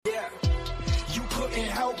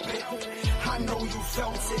help it. I know you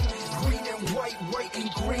felt it. Green and white and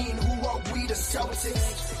green. Who are we, the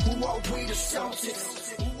Celtics? Who are we, the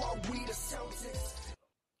Celtics? Who are we, the Celtics?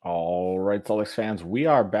 All right, Celtics fans, we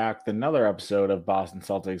are back with another episode of Boston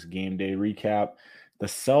Celtics Game Day Recap. The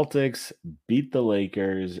Celtics beat the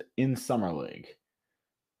Lakers in Summer League.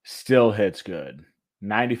 Still hits good.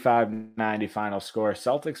 95-90 final score.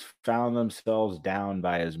 Celtics found themselves down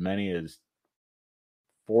by as many as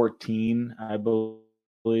 14, I believe,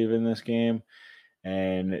 in this game.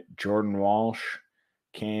 And Jordan Walsh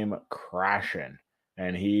came crashing.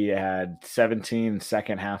 And he had 17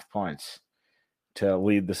 second half points to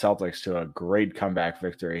lead the Celtics to a great comeback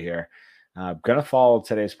victory here. Going to follow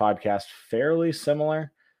today's podcast fairly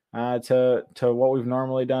similar to what we've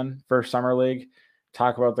normally done for Summer League.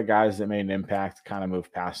 Talk about the guys that made an impact, kind of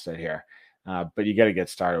move past it here. But you got to get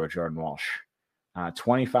started with Jordan Walsh.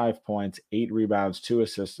 25 points, 8 rebounds, 2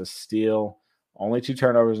 assists, a steal, only 2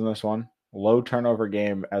 turnovers in this one. Low turnover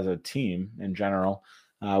game as a team in general,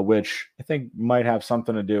 which I think might have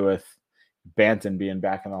something to do with Banton being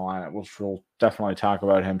back in the lineup, which we'll definitely talk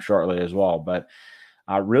about him shortly as well. But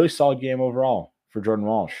really solid game overall for Jordan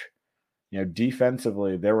Walsh.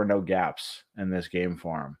 Defensively, there were no gaps in this game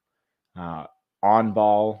for him. On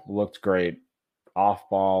ball looked great. Off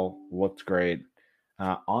ball looked great.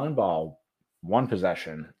 On ball, one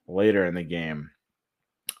possession later in the game.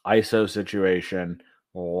 ISO situation,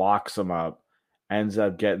 locks him up, ends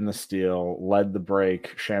up getting the steal, led the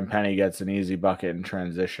break. Champagnie gets an easy bucket in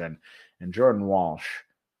transition. And Jordan Walsh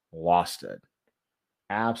lost it.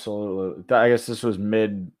 Absolutely. I guess this was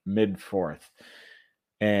mid fourth.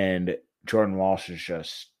 And Jordan Walsh is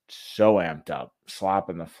just so amped up,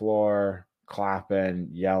 slapping the floor, clapping,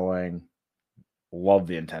 yelling. Love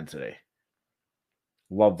the intensity.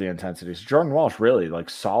 So Jordan Walsh really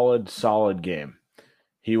solid game.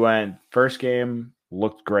 He went first game,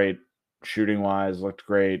 looked great, shooting wise, looked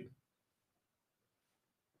great.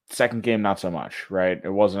 Second game, not so much, right?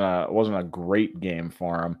 It wasn't a great game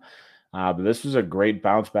for him, but this was a great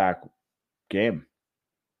bounce back game.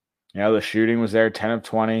 The shooting was there, 10 of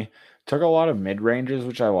 20. Took a lot of mid ranges,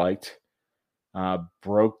 which I liked.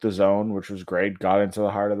 Broke the zone, which was great. Got into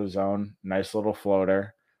the heart of the zone. Nice little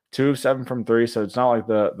floater. 2 of 7 from 3, so it's not like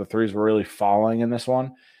the threes were really falling in this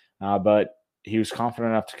one, but he was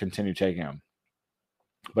confident enough to continue taking them.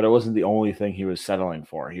 But it wasn't the only thing he was settling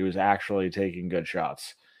for. He was actually taking good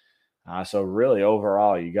shots. So really,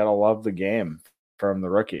 overall, you got to love the game from the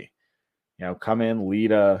rookie. Come in,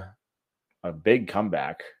 lead a big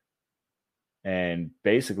comeback, and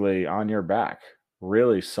basically on your back.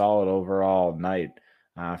 Really solid overall night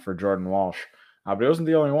for Jordan Walsh. But it wasn't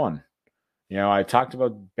the only one. I talked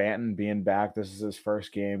about Banton being back. This is his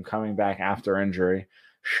first game, coming back after injury.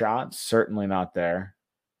 Shots certainly not there.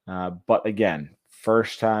 But again,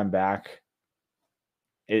 first time back,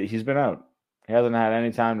 he's been out. He hasn't had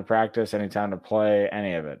any time to practice, any time to play,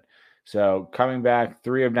 any of it. So coming back,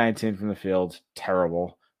 3 of 19 from the field,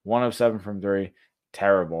 terrible. 1 of 7 from 3,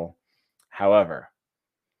 terrible. However,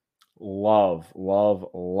 love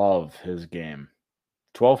his game.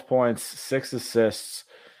 12 points, 6 assists,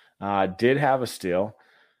 did have a steal,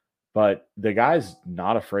 but the guy's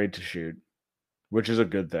not afraid to shoot, which is a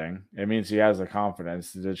good thing. It means he has the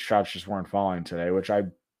confidence. The shots just weren't falling today, which I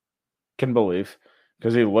can believe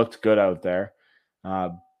because he looked good out there.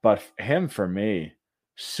 But him, for me,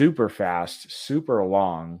 super fast, super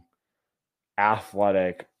long,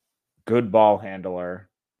 athletic, good ball handler.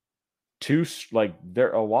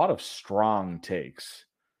 There are a lot of strong takes.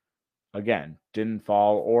 Again, didn't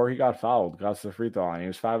fall, or he got fouled, got to the free throw line. He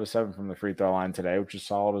was 5 of 7 from the free throw line today, which is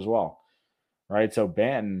solid as well. Right? So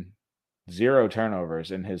Banton, 0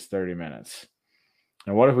 turnovers in his 30 minutes.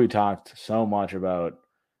 And what if we talked so much about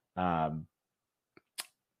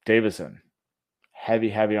Davison?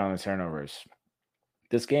 Heavy on the turnovers.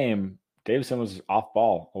 This game, Davison was off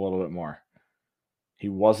ball a little bit more. He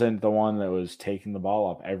wasn't the one that was taking the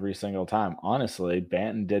ball up every single time. Honestly,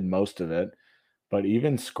 Banton did most of it. But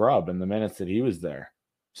even Scrub, in the minutes that he was there,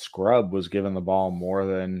 Scrub was given the ball more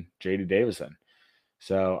than J.D. Davison.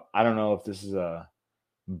 So I don't know if this is a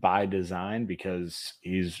by design because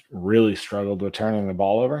he's really struggled with turning the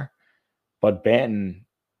ball over. But Banton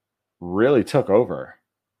really took over.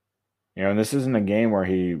 And this isn't a game where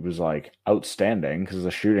he was outstanding because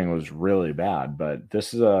the shooting was really bad. But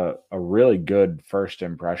this is a really good first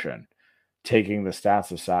impression, taking the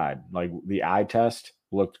stats aside. The eye test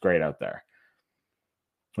looked great out there,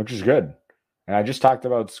 which is good. And I just talked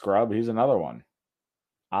about Scrub. He's another one.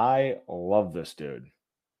 I love this dude.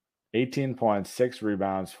 18 points, 6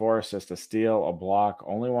 rebounds, 4 assists, a steal, a block,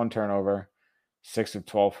 only 1 turnover. 6 of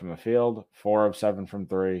 12 from the field, 4 of 7 from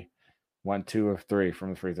 3, went 2 of 3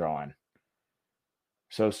 from the free throw line.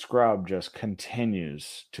 So Scrub just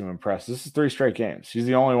continues to impress. This is 3 straight games. He's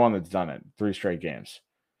the only one that's done it. 3 straight games.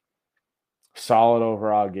 Solid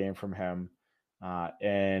overall game from him.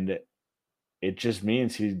 And it just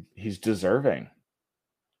means he's deserving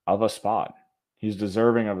of a spot. He's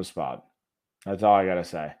deserving of a spot. That's all I got to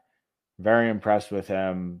say. Very impressed with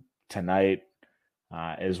him tonight,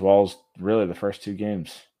 as well as really the first 2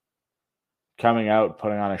 games. Coming out,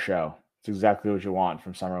 putting on a show. It's exactly what you want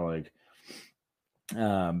from Summer League.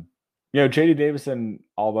 J.D. Davison,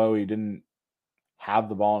 although he didn't have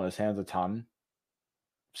the ball in his hands a ton,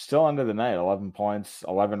 still ended the night, 11 points,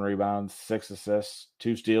 11 rebounds, 6 assists,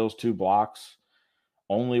 2 steals, 2 blocks,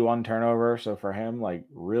 only 1 turnover. So for him,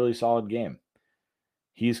 really solid game.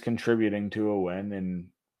 He's contributing to a win in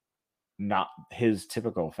not his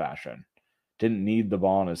typical fashion. Didn't need the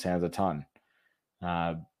ball in his hands a ton.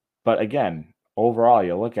 But again, overall,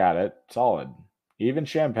 you look at it, solid. Even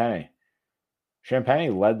Champagnie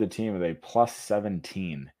led the team with a plus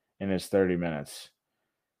 17 in his 30 minutes.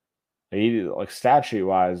 Stat sheet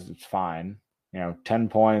wise, it's fine. 10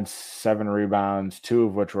 points, 7 rebounds, 2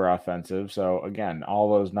 of which were offensive. So again,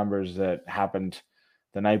 all those numbers that happened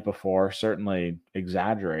the night before, certainly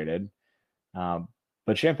exaggerated. But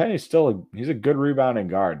Champagnie's he's a good rebounding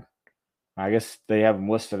guard. I guess they have him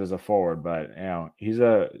listed as a forward, but he's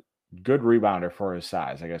a good rebounder for his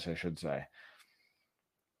size, I guess I should say.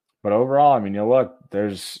 But overall,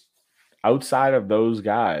 there's outside of those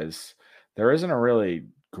guys, there isn't a really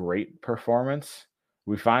great performance.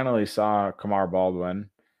 We finally saw Kamar Baldwin.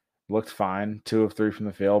 Looked fine, 2 of 3 from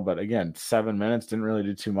the field, but again, 7 minutes, didn't really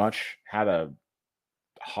do too much. Had a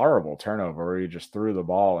horrible turnover where he just threw the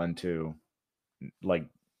ball into,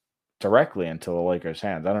 directly into the Lakers'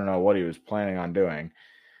 hands. I don't know what he was planning on doing.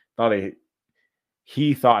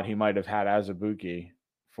 He thought he might have had Azubuike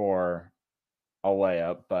for a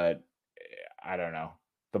layup, but I don't know.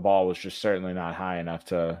 The ball was just certainly not high enough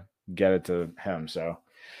to get it to him. So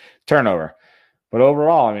turnover. But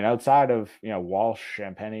overall, outside of, Walsh,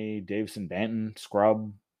 Champagnie, Davison, Banton,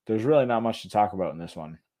 Scrub, there's really not much to talk about in this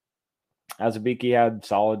one. Azubuike had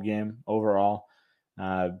solid game overall,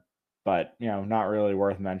 but, not really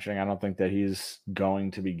worth mentioning. I don't think that he's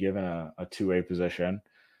going to be given a 2A position.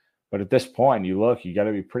 But at this point, you got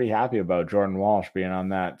to be pretty happy about Jordan Walsh being on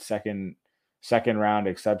that second round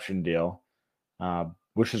exception deal,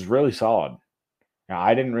 which is really solid. Now,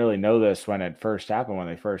 I didn't really know this when it first happened, when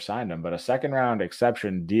they first signed him, but a second round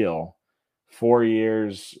exception deal, 4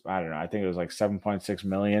 years, I don't know, I think it was $7.6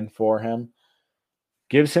 million for him,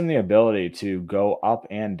 gives him the ability to go up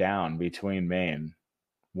and down between Maine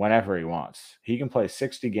whenever he wants. He can play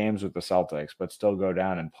 60 games with the Celtics, but still go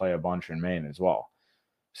down and play a bunch in Maine as well.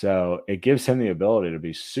 So it gives him the ability to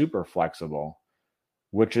be super flexible,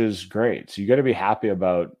 which is great. So you got to be happy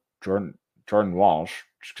about Jordan Walsh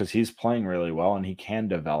because he's playing really well and he can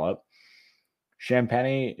develop.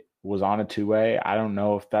 Champagnie was on a 2-way. I don't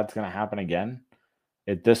know if that's going to happen again.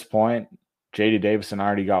 At this point, J.D. Davison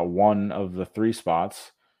already got 1 of the 3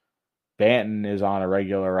 spots. Banton is on a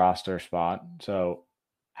regular roster spot, so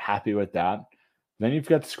happy with that. Then you've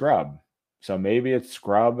got Scrub. So maybe it's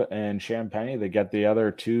Scrub and Champagnie that get the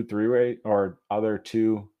other 2 3-way or other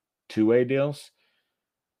 2 2-way deals.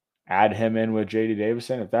 Add him in with J.D.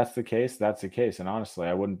 Davison. If that's the case, that's the case. And honestly,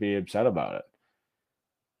 I wouldn't be upset about it.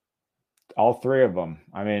 All 3 of them.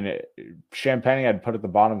 Champagnie I'd put at the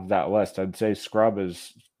bottom of that list. I'd say Scrub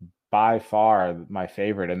is by far my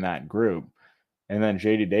favorite in that group. And then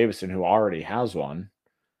J.D. Davison, who already has one.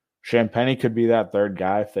 Champagnie could be that 3rd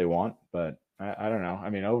guy if they want, but I don't know.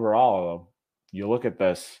 Overall, you look at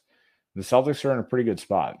this, the Celtics are in a pretty good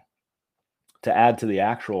spot to add to the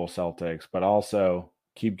actual Celtics, but also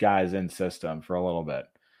keep guys in system for a little bit.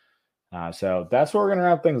 So that's where we're going to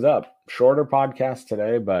wrap things up. Shorter podcast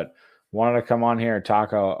today, but wanted to come on here and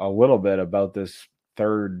talk a little bit about this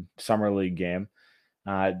 3rd Summer League game.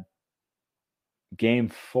 Game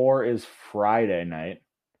 4 is Friday night,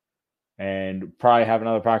 and probably have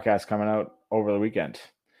another podcast coming out over the weekend.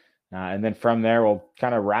 And then from there, we'll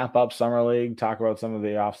kind of wrap up Summer League, talk about some of the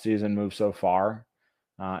offseason moves so far.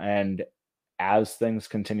 And as things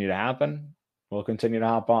continue to happen, we'll continue to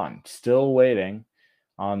hop on. Still waiting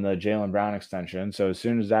on the Jaylen Brown extension. So as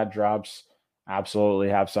soon as that drops, absolutely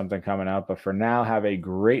have something coming up. But for now, have a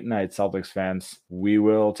great night, Celtics fans. We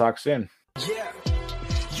will talk soon. Yeah,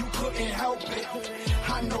 you couldn't help it.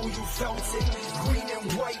 I know you felt it. Green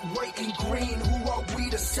and white and green. Who are we,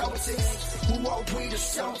 the Celtics? Who are we, the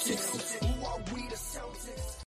Celtics?